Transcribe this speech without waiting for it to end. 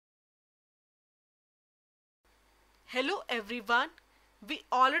Hello everyone. We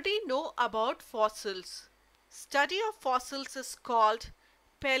already know about fossils. Study of fossils is called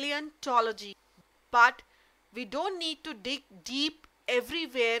paleontology, but we don't need to dig deep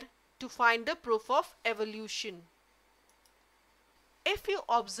everywhere to find the proof of evolution. If you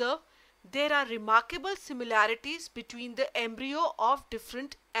observe, there are remarkable similarities between the embryo of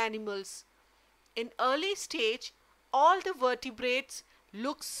different animals. In early stage, all the vertebrates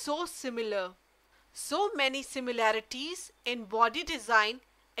look so similar. So many similarities in body design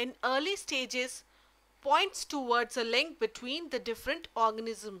in early stages points towards a link between the different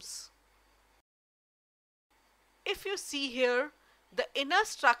organisms. If you see here, the inner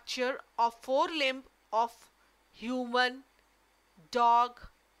structure of forelimb of human, dog,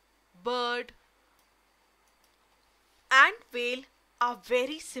 bird and whale are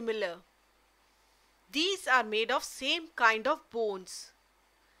very similar. These are made of same kind of bones,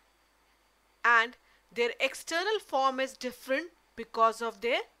 and their external form is different because of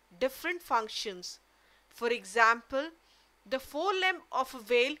their different functions. For example, the forelimb of a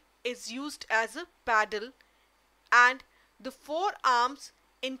whale is used as a paddle, and the forearms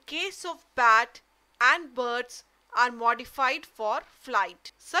in case of bat and birds are modified for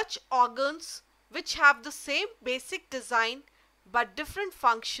flight. Such organs which have the same basic design but different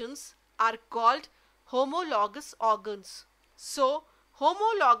functions are called homologous organs. So,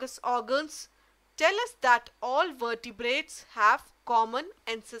 homologous organs tell us that all vertebrates have common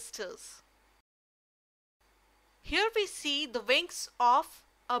ancestors. Here we see the wings of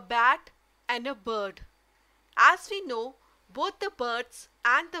a bat and a bird. As we know, both the birds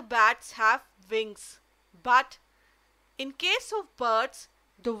and the bats have wings, but in case of birds,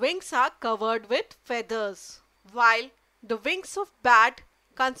 the wings are covered with feathers, while the wings of bat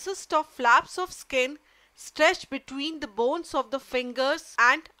consist of flaps of skin stretched between the bones of the fingers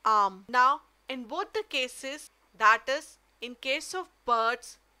and arm. Now, in both the cases, that is, in case of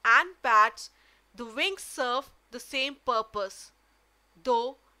birds and bats, the wings serve the same purpose,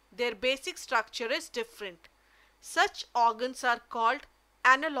 though their basic structure is different. Such organs are called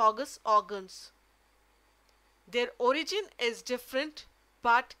analogous organs. Their origin is different,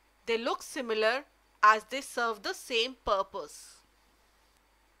 but they look similar as they serve the same purpose.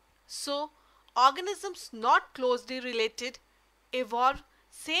 So, organisms not closely related evolve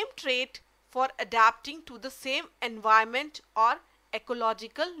same trait for adapting to the same environment or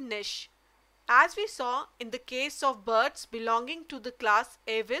ecological niche, as we saw in the case of birds belonging to the class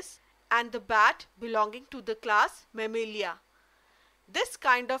Aves and the bat belonging to the class Mammalia. This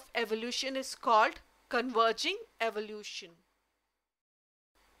kind of evolution is called converging evolution.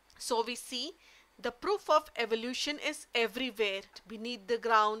 So we see the proof of evolution is everywhere, beneath the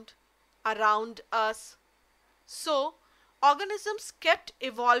ground, around us. So organisms kept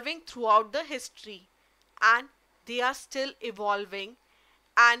evolving throughout the history, and they are still evolving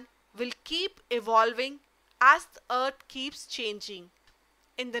and will keep evolving as the earth keeps changing.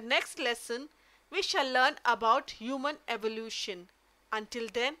 In the next lesson, we shall learn about human evolution. Until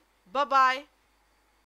then, bye-bye.